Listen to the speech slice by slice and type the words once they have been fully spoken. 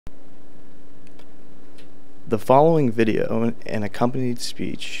The following video and accompanied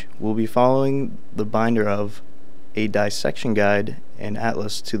speech will be following the binder of A Dissection Guide and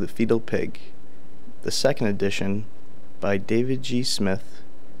Atlas to the Fetal Pig, the second edition by David G. Smith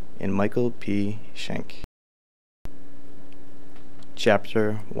and Michael P. Schenk.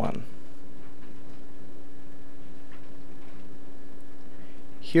 Chapter 1.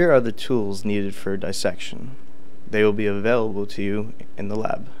 Here are the tools needed for dissection. They will be available to you in the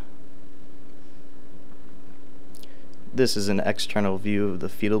lab. This is an external view of the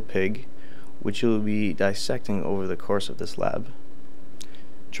fetal pig, which you will be dissecting over the course of this lab.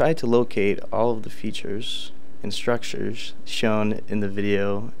 Try to locate all of the features and structures shown in the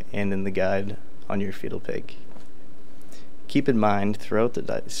video and in the guide on your fetal pig. Keep in mind throughout the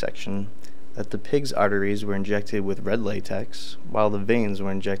dissection that the pig's arteries were injected with red latex, while the veins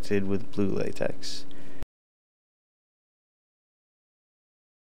were injected with blue latex.